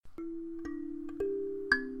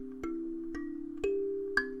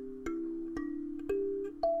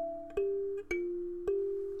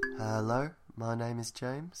Hello, my name is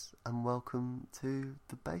James, and welcome to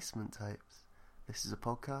The Basement Tapes. This is a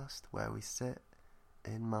podcast where we sit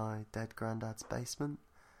in my dead granddad's basement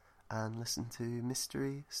and listen to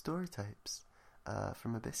mystery story tapes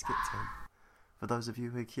from a biscuit tin. For those of you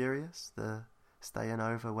who are curious, the staying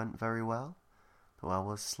over went very well, though I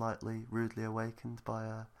was slightly rudely awakened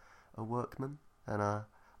by a workman, and I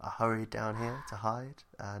hurried down here to hide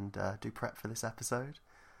and do prep for this episode.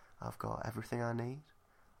 I've got everything I need.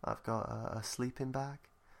 I've got a sleeping bag,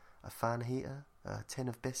 a fan heater, a tin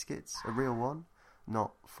of biscuits, a real one,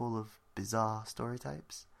 not full of bizarre story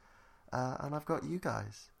tapes, and I've got you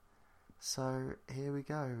guys. So here we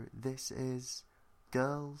go. This is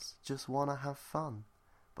Girls Just Wanna Have Fun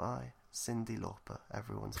by Cyndi Lauper,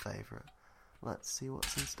 everyone's favourite. Let's see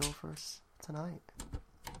what's in store for us tonight.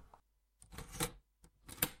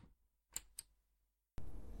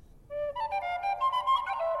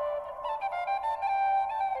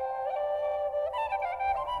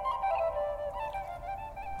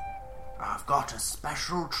 I've got a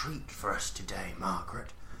special treat for us today,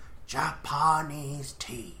 Margaret. Japanese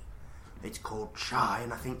tea. It's called chai,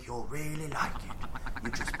 and I think you'll really like it.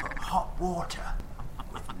 You just put hot water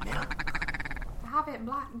with milk. I have it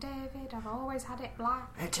black, David. I've always had it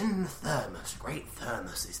black. It's in the thermos. Great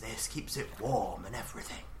thermos is this. Keeps it warm and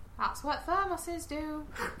everything. That's what thermoses do.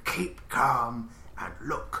 Keep calm and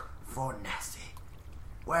look for Nessie.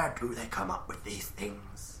 Where do they come up with these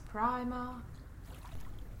things? Primark.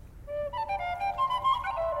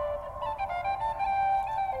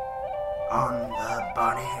 On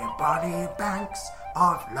the bonny banks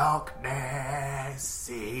of Loch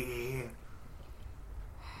Nessie.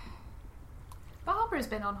 Barbara's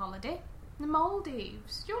been on holiday. The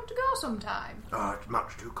Maldives. Do you want to go sometime? Oh, it's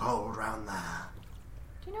much too cold round there.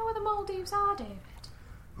 Do you know where the Maldives are, David?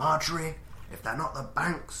 Marjorie, if they're not the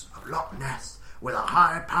banks of Loch Ness with a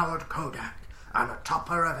high-powered Kodak and a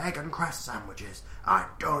topper of egg and cress sandwiches, I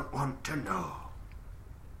don't want to know.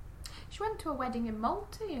 She went to a wedding in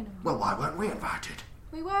Malta, you know. Well, why weren't we invited?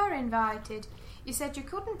 We were invited. You said you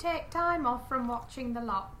couldn't take time off from watching the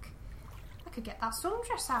loch. I could get that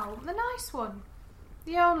sundress out, the nice one.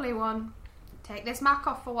 The only one. Take this mac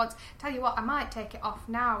off for once. Tell you what, I might take it off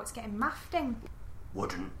now. It's getting mafting.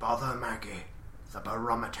 Wouldn't bother, Maggie. The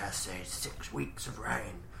barometer says 6 weeks of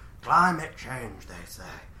rain. Climate change, they say.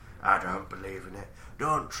 I don't believe in it.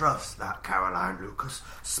 Don't trust that Caroline Lucas.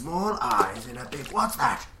 Small eyes in a big... What's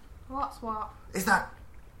that? What's what? Is that...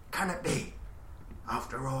 Can it be?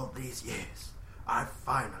 After all these years, I've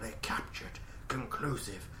finally captured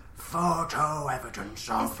conclusive photo evidence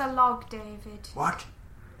of... It's the log, David. What?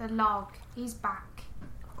 The log. He's back.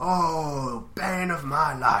 Oh, bane of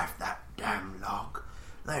my life, that damn log.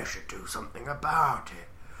 They should do something about it.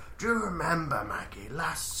 Do you remember, Maggie,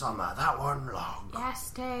 last summer, that one log? Yes,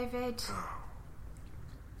 David. Oh.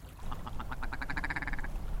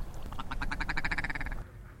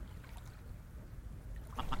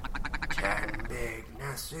 10 big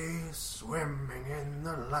Nessies swimming in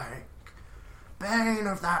the lake. Bane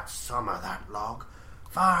of that summer, that log.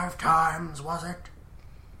 5 times, was it?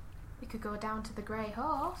 We could go down to the Grey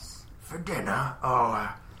Horse. For dinner?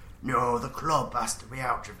 Oh, no, the club has to be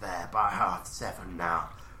out of there by 7:30 now.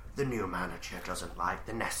 The new manager doesn't like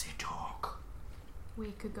the Nessie talk.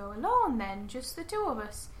 We could go alone then, just the two of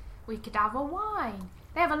us. We could have a wine.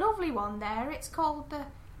 They have a lovely one there. It's called the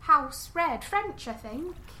House Red. French, I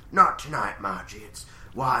think. Not tonight, Margie. It's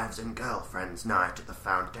Wives and Girlfriends Night at the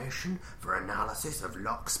Foundation for Analysis of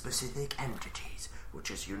Loch-Specific Entities,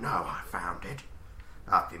 which, as you know, I founded.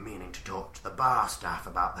 I've been meaning to talk to the bar staff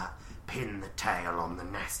about that pin the tail on the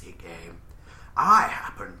Nessie game. I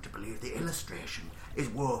happen to believe the illustration is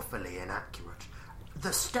woefully inaccurate. The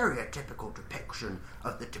stereotypical depiction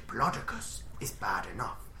of the Diplodocus is bad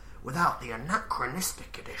enough, without the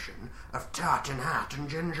anachronistic edition of tartan hat and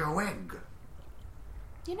ginger wig.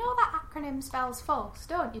 You know that acronym spells false,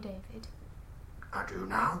 don't you, David? I do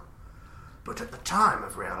now. But at the time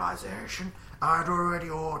of realisation, I'd already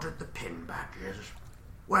ordered the pin badges.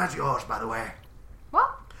 Where's yours, by the way?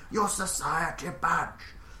 What? Your society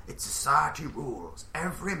badge. It's society rules.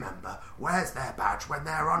 Every member wears their badge when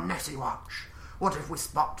they're on Nessie Watch. What if we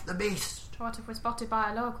spot the beast? What if we're spotted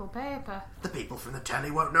by a local paper? The people from the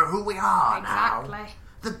telly won't know who we are now. Exactly.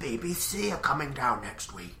 The BBC are coming down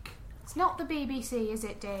next week. It's not the BBC, is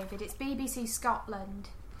it, David? It's BBC Scotland.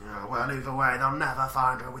 Oh, well, either way, they'll never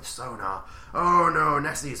find her with sonar. Oh, no,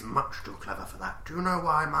 Nessie's much too clever for that. Do you know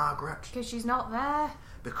why, Margaret? Because she's not there.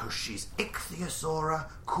 Because she's Ichthyosaura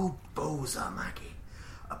cubosa, Maggie.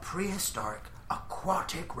 a prehistoric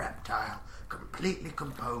aquatic reptile completely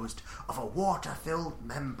composed of a water-filled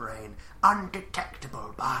membrane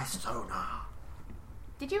undetectable by sonar.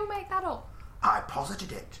 Did you make that up? I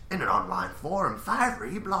posited it in an online forum, 5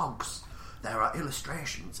 blogs. There are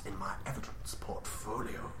illustrations in my evidence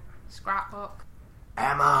portfolio. Scrapbook.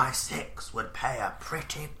 MI6 would pay a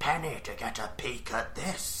pretty penny to get a peek at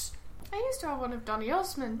this. I used to have one of Donny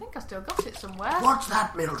Osmond. I think I still got it somewhere. What's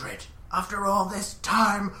that, Mildred? After all this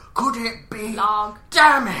time, could it be... Log.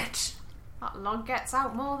 Damn it! That log gets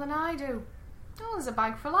out more than I do. Oh, there's a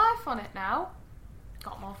bag for life on it now.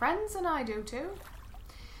 Got more friends than I do too.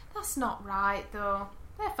 That's not right though.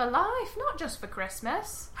 They're for life, not just for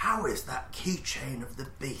Christmas. How is that keychain of the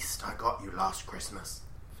beast I got you last Christmas?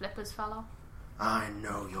 Flippers fell off. I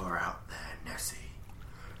know you're out there, Nessie.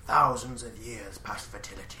 Thousands of years past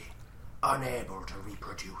fertility, unable to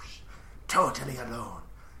reproduce, totally alone,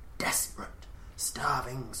 desperate,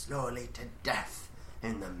 starving slowly to death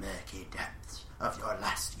in the murky depths of your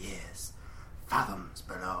last years, fathoms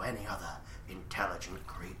below any other intelligent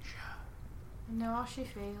creature. I know how she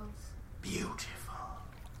feels. Beautiful.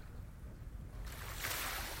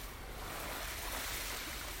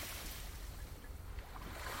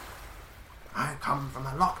 I come from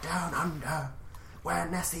a lockdown under, where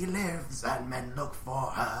Nessie lives and men look for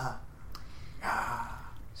her.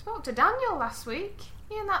 Spoke to Daniel last week.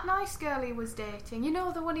 He and that nice girl he was dating. You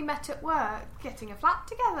know, the one he met at work, getting a flat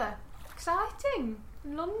together. Exciting.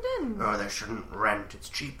 In London. Oh, they shouldn't rent. It's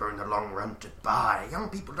cheaper in the long run to buy. Young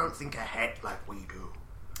people don't think ahead like we do.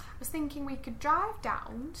 I was thinking we could drive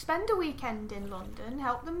down, spend a weekend in London,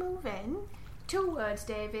 help them move in. 2 words,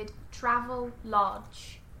 David. Travel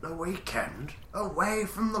Lodge. A weekend? Away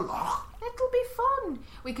from the loch? It'll be fun.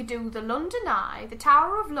 We could do the London Eye, the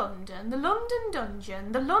Tower of London, the London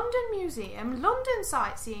Dungeon, the London Museum, London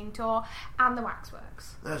Sightseeing Tour, and the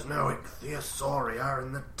Waxworks. There's no ichthyosauria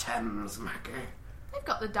in the Thames, Maggie. They've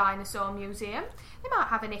got the Dinosaur Museum. They might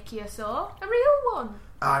have an ichthyosaur, a real one.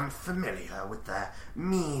 I'm familiar with their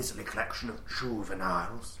measly collection of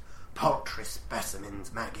juveniles. Paltry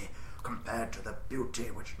specimens, Maggie, compared to the beauty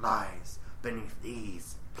which lies beneath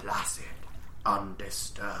these placid,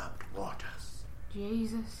 undisturbed waters.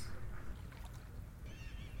 Jesus.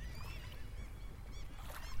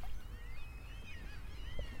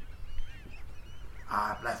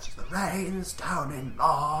 I bless the rains down in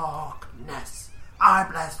Loch Ness. I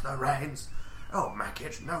bless the rains. Oh, Maggie,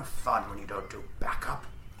 it's no fun when you don't do backup.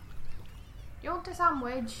 You want a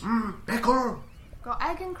sandwich? Pickle? Got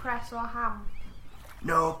egg and cress or ham?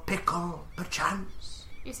 No pickle, perchance?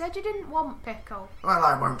 You said you didn't want pickle. Well,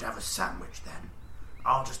 I won't have a sandwich then.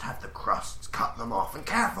 I'll just have the crusts, cut them off, and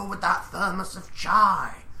careful with that thermos of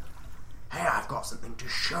chai. Hey, I've got something to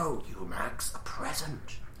show you, Max. A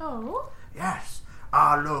present. Oh? Yes,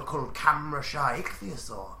 our local camera shy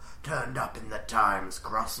ichthyosaur turned up in the Times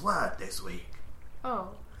crossword this week. Oh.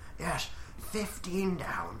 Yes, 15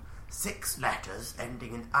 down, 6 letters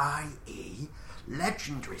ending in IE,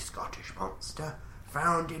 legendary Scottish monster,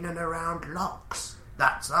 found in and around Lochs.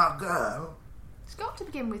 That's our girl. It's got to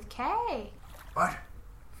begin with K. What?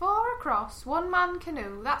 4 across, 1-man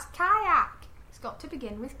canoe. That's kayak. It's got to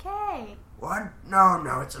begin with K. What?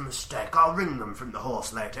 No, it's a mistake. I'll ring them from the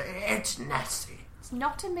horse later. It's Nessie. It's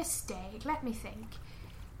not a mistake. Let me think.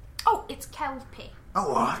 Oh, it's Kelpie. A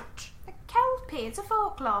what? A Kelpie. It's a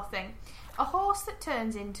folklore thing. A horse that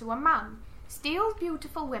turns into a man, steals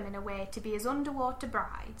beautiful women away to be his underwater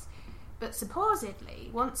brides, but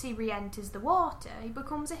supposedly, once he re-enters the water, he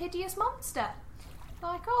becomes a hideous monster.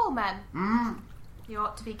 Like all men. You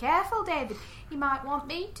ought to be careful, David. He might want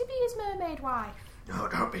me to be his mermaid wife. Oh,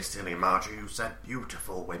 don't be silly, Margie. You said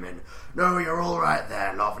beautiful women. No, you're all right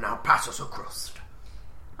there, love. Now pass us a crust.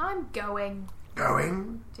 I'm going.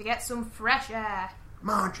 Going? To get some fresh air.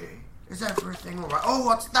 Margie, is everything all right? Oh,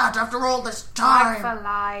 what's that after all this time? Life for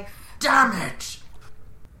life. Damn it!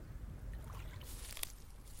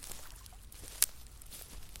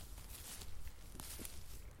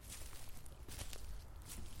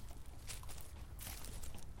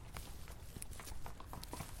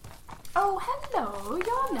 Oh, hello,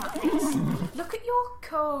 you're nice. Look at your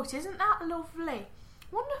coat, isn't that lovely?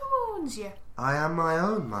 Wonder who owns you. I am my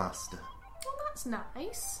own master. Oh, that's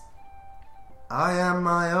nice. I am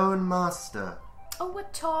my own master. Oh, a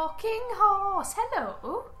talking horse.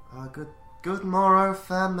 Hello. Good morrow,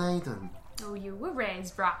 fair maiden. Oh, you were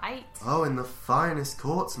raised right. Oh, in the finest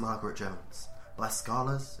courts, Margaret Jones, by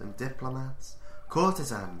scholars and diplomats,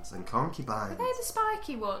 courtesans and concubines. Are they the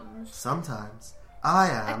spiky ones? Sometimes. I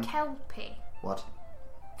am... A Kelpie. What?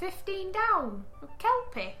 15 down. A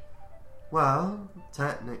Kelpie. Well,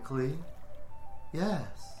 technically,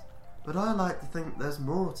 Yes, but I like to think there's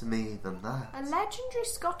more to me than that. A legendary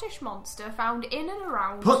Scottish monster found in and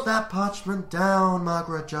around... Put that parchment down,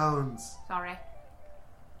 Margaret Jones. Sorry.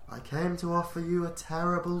 I came to offer you a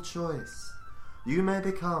terrible choice. You may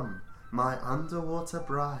become my underwater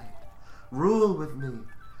bride, rule with me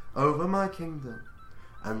over my kingdom,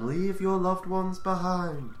 and leave your loved ones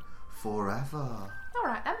behind forever.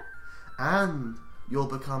 Alright then. And you'll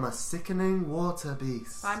become a sickening water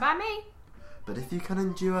beast. Fine by me. But if you can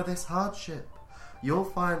endure this hardship, you'll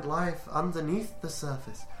find life underneath the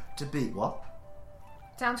surface to be what?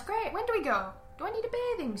 Sounds great. When do we go? Do I need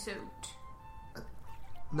a bathing suit?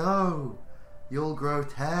 No, you'll grow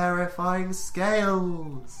terrifying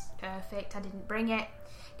scales. Perfect, I didn't bring it.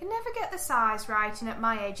 Can never get the size right, and at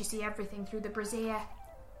my age you see everything through the brassiere.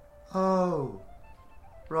 Oh,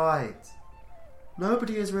 right.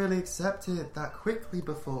 Nobody has really accepted that quickly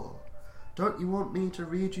before. Don't you want me to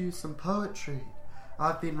read you some poetry?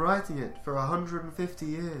 I've been writing it for 150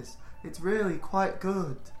 years. It's really quite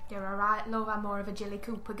good. You're alright, love, I'm more of a Jilly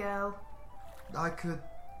Cooper girl. I could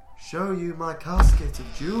show you my casket of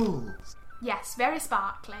jewels. Yes, very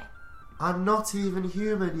sparkly. I'm not even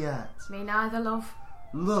human yet. Me neither, love.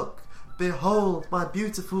 Look, behold my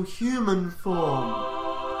beautiful human form.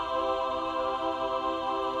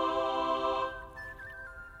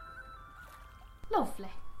 Lovely.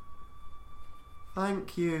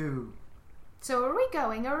 Thank you. So are we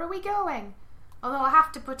going or are we going? Although I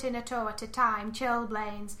have to put in a toe at a time,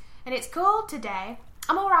 chilblains, and it's cold today.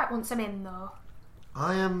 I'm alright once I'm in though.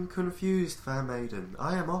 I am confused, fair maiden.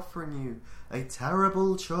 I am offering you a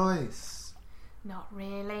terrible choice. Not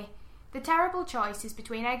really. The terrible choice is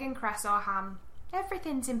between egg and cress or ham.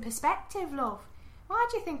 Everything's in perspective, love. Why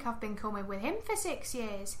do you think I've been coming with him for 6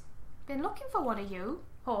 years? Been looking for one of you,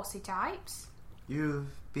 horsey types.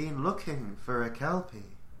 You've been looking for a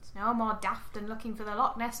kelpie. It's no more daft than looking for the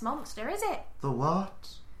Loch Ness Monster, is it? The what?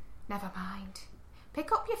 Never mind.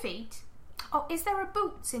 Pick up your feet. Oh, is there a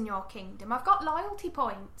Boots in your kingdom? I've got loyalty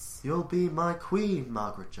points. You'll be my queen,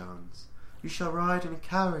 Margaret Jones. You shall ride in a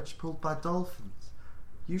carriage pulled by dolphins.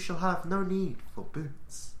 You shall have no need for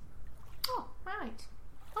boots. Oh, right.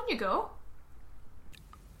 On you go.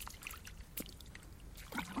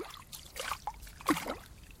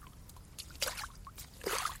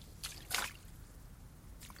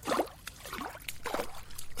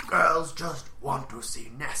 Girls just want to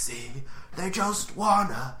see Nessie. They just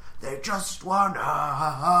wanna. Girls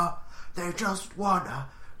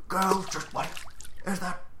just want. Is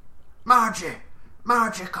that Margie?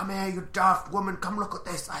 Margie, come here, you daft woman. Come look at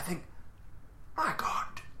this. I think. My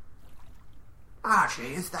God.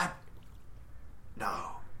 Margie, is that?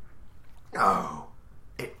 No. No.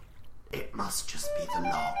 It must just be the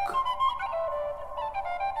log.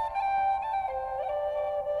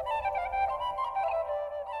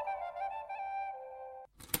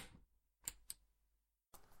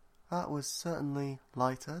 That was certainly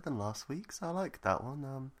lighter than last week's. I liked that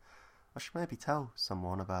one. I should maybe tell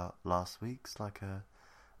someone about last week's, like a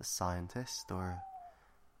scientist or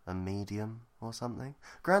a medium or something.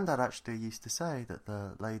 Grandad actually used to say that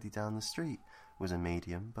the lady down the street was a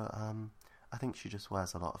medium, but I think she just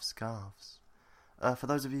wears a lot of scarves. For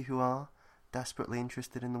those of you who are desperately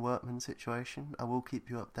interested in the workman situation, I will keep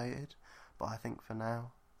you updated, but I think for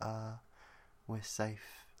now, we're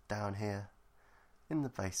safe down here in the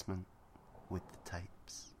basement with the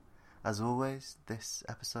tapes. As always, this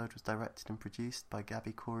episode was directed and produced by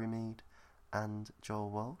Gabby Corey Mead and Joel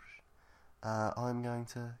Walsh. I'm going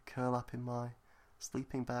to curl up in my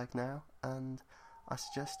sleeping bag now, and I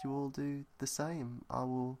suggest you all do the same. I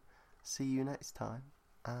will see you next time,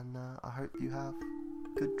 and I hope you have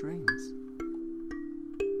good dreams.